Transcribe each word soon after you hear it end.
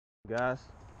Guys,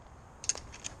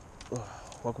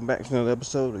 welcome back to another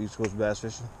episode of East Coast Bass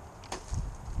Fishing.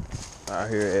 Out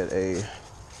here at a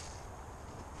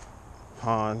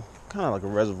pond, kind of like a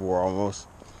reservoir almost,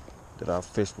 that I've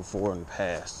fished before in the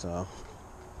past. I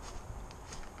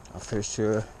fished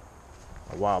here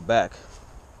a while back.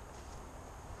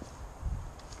 I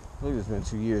believe it's been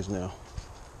 2 years now.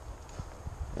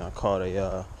 And I caught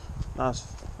a nice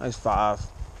 5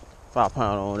 pound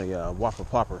on a Whopper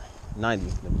Plopper 90,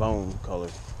 the bone color,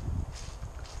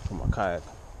 for my kayak.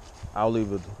 I'll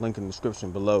leave a link in the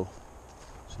description below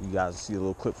so you guys see a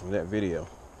little clip from that video,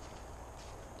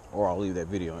 or I'll leave that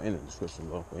video in the description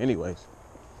below. But anyways,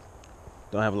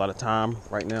 don't have a lot of time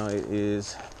right now. It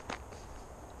is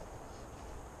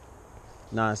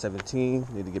 9:17.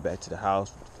 Need to get back to the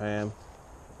house with the fam.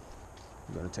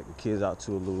 I'm gonna take the kids out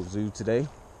to a little zoo today.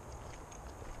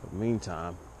 But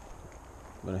meantime,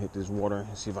 I'm gonna hit this water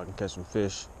and see if I can catch some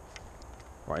fish.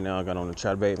 Right now I got on the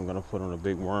chatterbait. I'm gonna put on a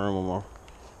big worm on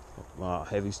my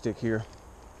heavy stick here.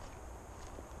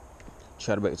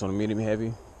 Chatterbait's on a medium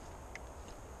heavy.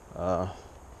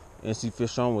 NC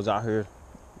Fish On was out here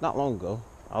not long ago.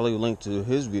 I'll leave a link to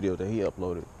his video that he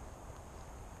uploaded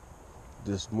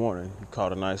this morning. He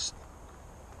caught a nice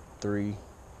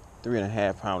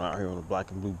 3.5 pound out here on the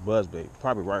black and blue buzzbait,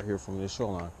 probably right here from this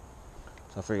shoreline.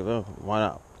 So I figured, why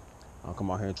not? I'll come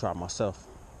out here and try it myself.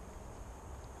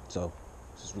 So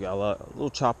since we got a little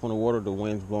chop on the water, the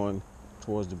wind's blowing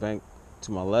towards the bank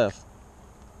to my left,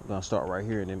 I'm gonna start right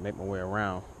here and then make my way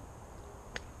around.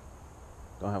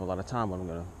 Don't have a lot of time, but I'm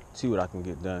gonna see what I can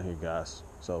get done here, guys.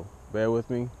 So bear with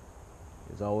me.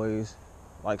 As always,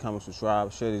 like, comment,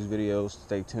 subscribe, share these videos,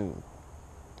 stay tuned.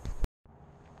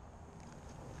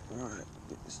 Alright,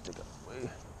 get this stick out of the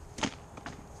way.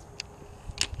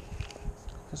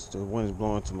 Since the wind's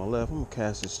blowing to my left, I'm gonna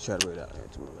cast this chatterbait out here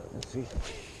to my left. Let's see.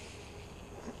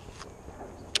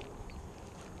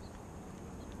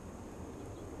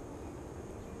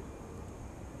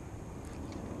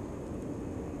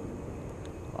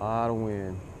 A lot of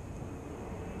wind.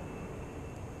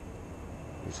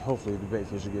 Which hopefully the bait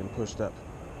fish are getting pushed up.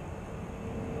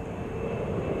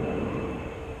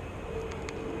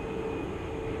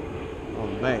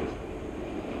 On the bank.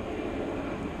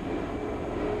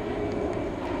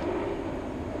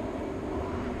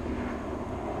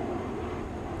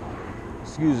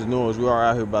 Excuse the noise, we are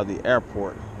out here by the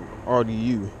airport,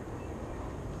 RDU.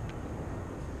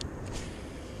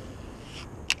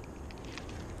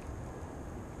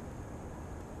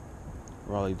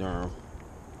 Raleigh-Durham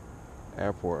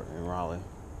Airport in Raleigh.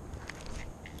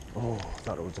 Oh, I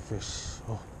thought it was a fish.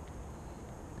 Oh,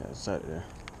 got excited there.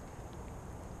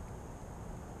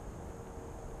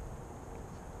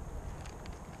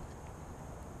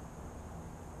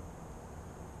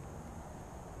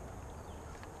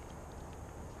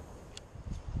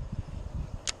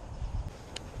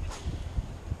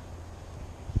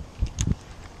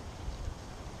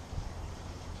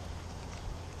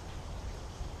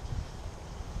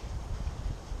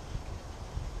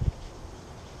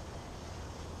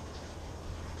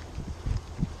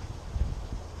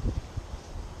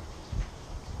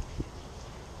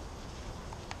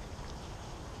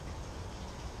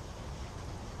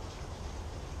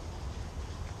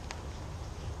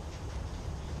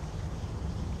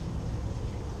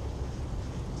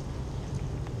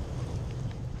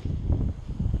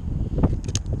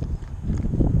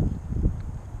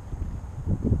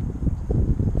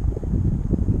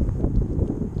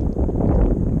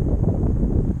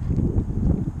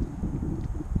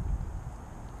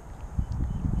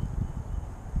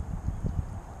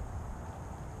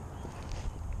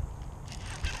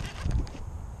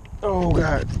 Oh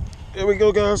God, here we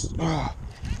go, guys.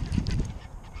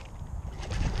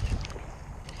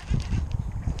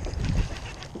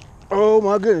 Oh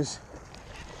my goodness.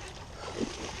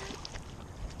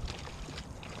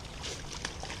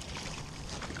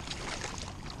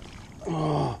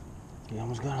 Oh, he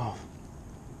almost got off.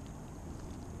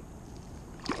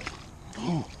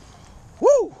 Oh.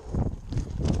 Woo!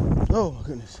 Oh my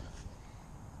goodness.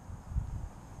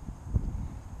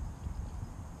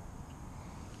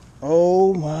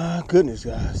 Oh my goodness,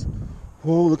 guys.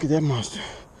 Whoa, look at that monster.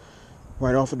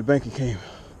 Right off of the bank he came.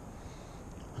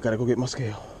 I gotta go get my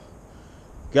scale.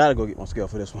 Gotta go get my scale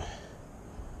for this one.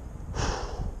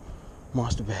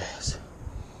 Monster bass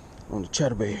on the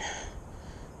chatterbait.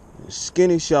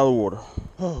 Skinny, shallow water.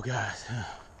 Oh, guys.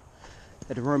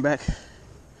 Had to run back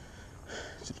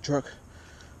to the truck.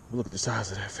 Look at the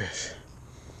size of that fish.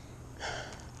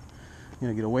 I'm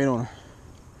gonna get a weight on her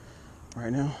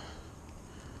right now.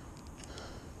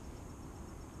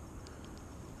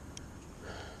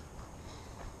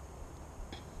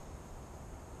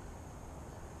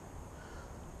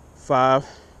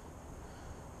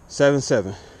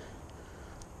 5.77.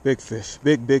 Big fish,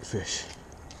 big fish.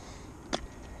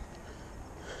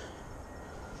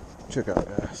 Check out,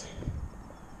 guys.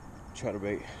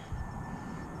 Chatterbait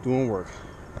doing work.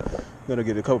 Gonna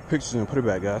get a couple pictures and put it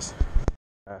back, guys.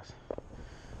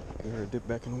 Get her dip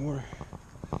back in the water.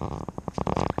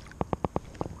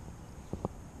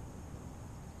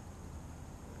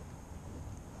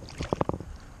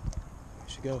 There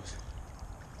she goes.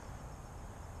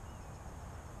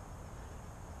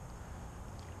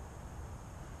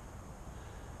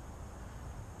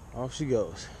 Off she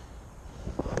goes.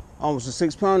 Almost a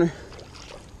 6-pounder.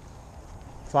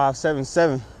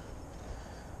 5.77.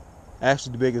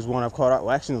 Actually, the biggest one I've caught out.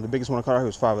 Well, actually, no, the biggest one I caught out here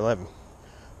was 5.11.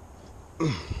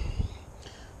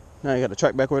 Now you got to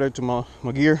track back over there to my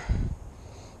gear.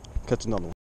 Catch another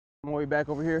one. On my way back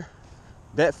over here,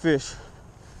 that fish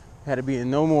had to be in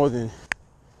no more than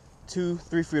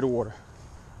 2-3 feet of water.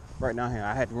 Right now here,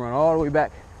 I had to run all the way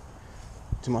back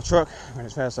to my truck, ran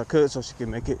as fast as I could so she could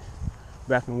make it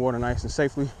back in the water nice and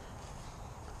safely.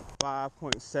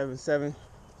 5.77.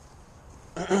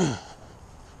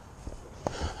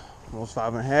 Almost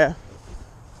 5.5.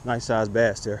 Nice sized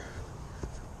bass there.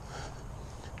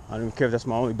 I don't even care if that's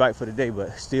my only bite for the day,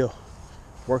 but still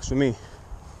works for me.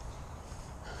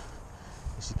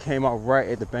 She came out right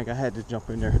at the bank. I had to jump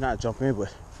in there, not jump in,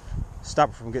 but stop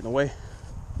her from getting away.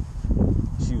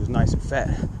 She was nice and fat.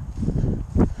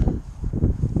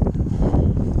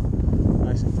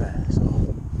 Nice and fat.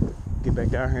 So get back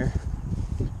down here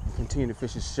and continue to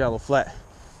fish this shallow flat.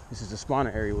 This is the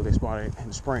spawner area where they spawn it in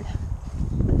the spring.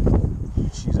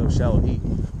 She's up shallow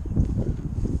eating.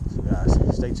 So guys,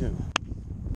 stay tuned.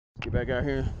 Get back out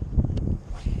here.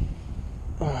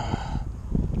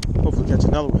 Hopefully catch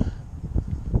another one.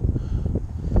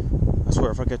 I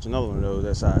swear if I catch another one of those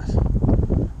that size,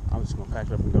 I'm just gonna pack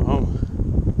it up and go home.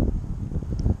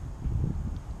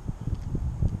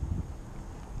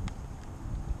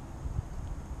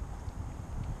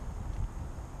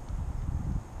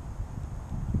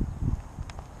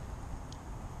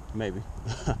 Maybe.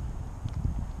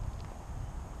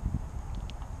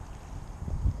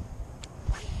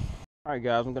 Alright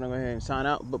guys, I'm gonna go ahead and sign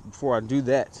out, but before I do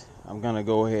that, I'm gonna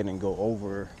go ahead and go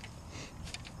over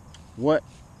what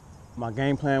my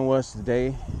game plan was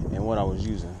today and what I was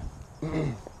using.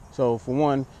 So for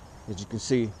one, as you can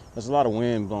see, there's a lot of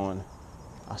wind blowing.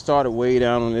 I started way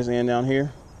down on this end down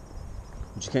here,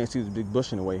 but you can't see the big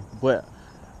bush in the way, but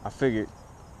I figured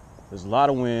there's a lot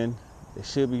of wind. They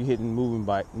should be hitting moving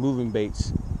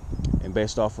baits, and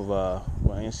based off of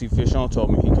what NC Fish On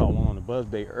told me, he caught one on the buzz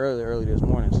bait early this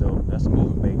morning, so that's a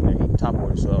moving bait. They're eating top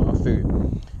water, so I figured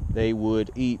they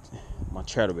would eat my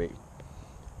chatterbait.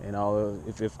 And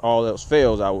if all else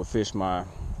fails, I would fish my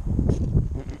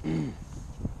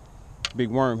big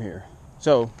worm here.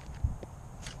 So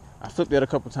I flipped it a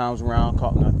couple times around,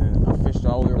 caught nothing. I fished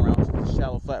all the way around to the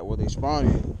shallow flat where they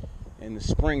spawn in the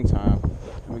springtime.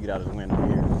 Let me get out of the wind over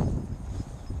here.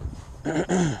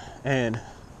 And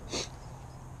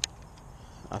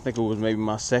I think it was maybe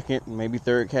my second, maybe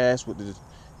third cast with the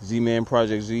Z-Man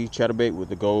Project Z chatterbait with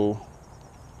the gold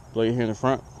blade here in the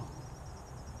front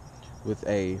with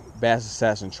a Bass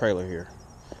Assassin trailer here.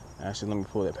 Actually, let me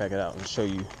pull that packet out and show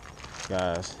you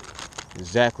guys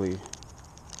exactly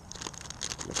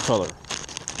the color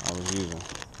I was using.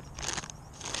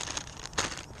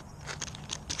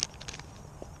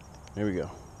 There we go.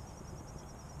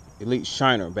 Elite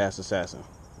Shiner Bass Assassin.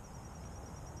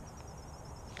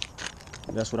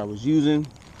 That's what I was using.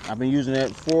 I've been using that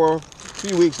for a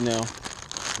few weeks now.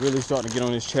 Really starting to get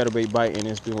on this chatterbait bite, and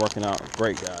it's been working out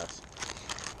great, guys.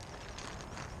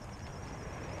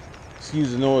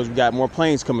 Excuse the noise, we got more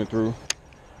planes coming through.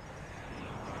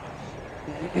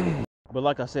 But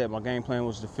like I said, my game plan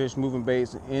was to fish moving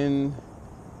baits in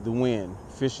the wind,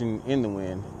 fishing in the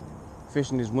wind,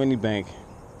 fishing this windy bank.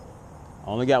 I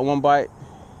only got one bite,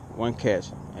 one catch,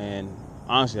 and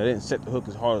honestly, I didn't set the hook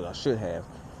as hard as I should have,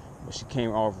 but she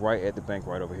came off right at the bank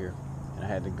right over here, and I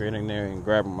had to get in there and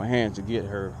grab her with my hand to get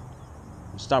her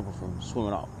and stop her from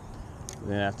swimming off.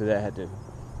 Then after that, I had to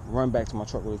run back to my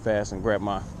truck really fast and grab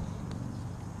my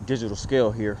digital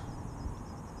scale here,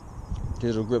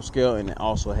 digital grip scale, and it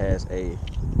also has a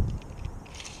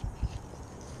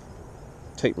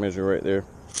tape measure right there.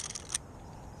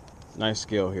 Nice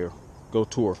scale here. Go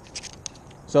tour.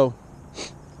 So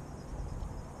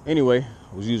anyway,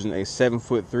 I was using a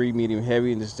 7'3" medium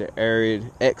heavy, and this is the Arid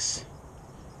X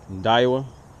from Daiwa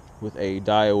with a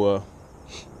Daiwa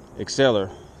Exceller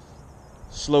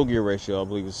slow gear ratio. I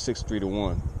believe it's 6:3 to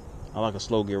 1. I like a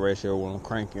slow gear ratio when I'm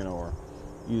cranking or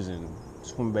using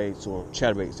swim baits or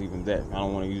chatterbaits, even that. I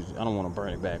don't want to burn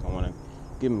it back. I want to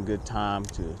give them a good time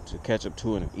to catch up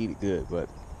to it and eat it good. But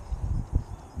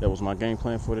that was my game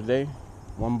plan for today.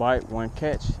 1 bite, 1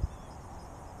 catch,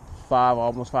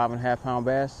 almost 5.5 pound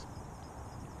bass.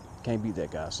 Can't beat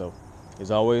that, guy. So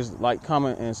as always, like,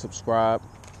 comment, and subscribe.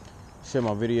 Share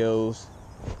my videos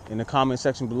in the comment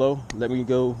section below. Let me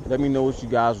know what you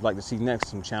guys would like to see next,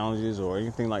 some challenges or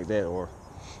anything like that, or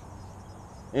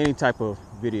any type of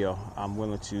video I'm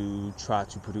willing to try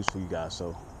to produce for you guys.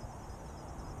 So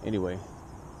anyway,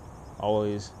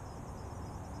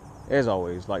 as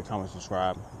always, like, comment,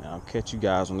 subscribe, and I'll catch you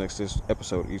guys on next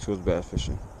episode of East Coast Bass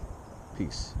Fishing.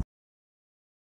 Peace.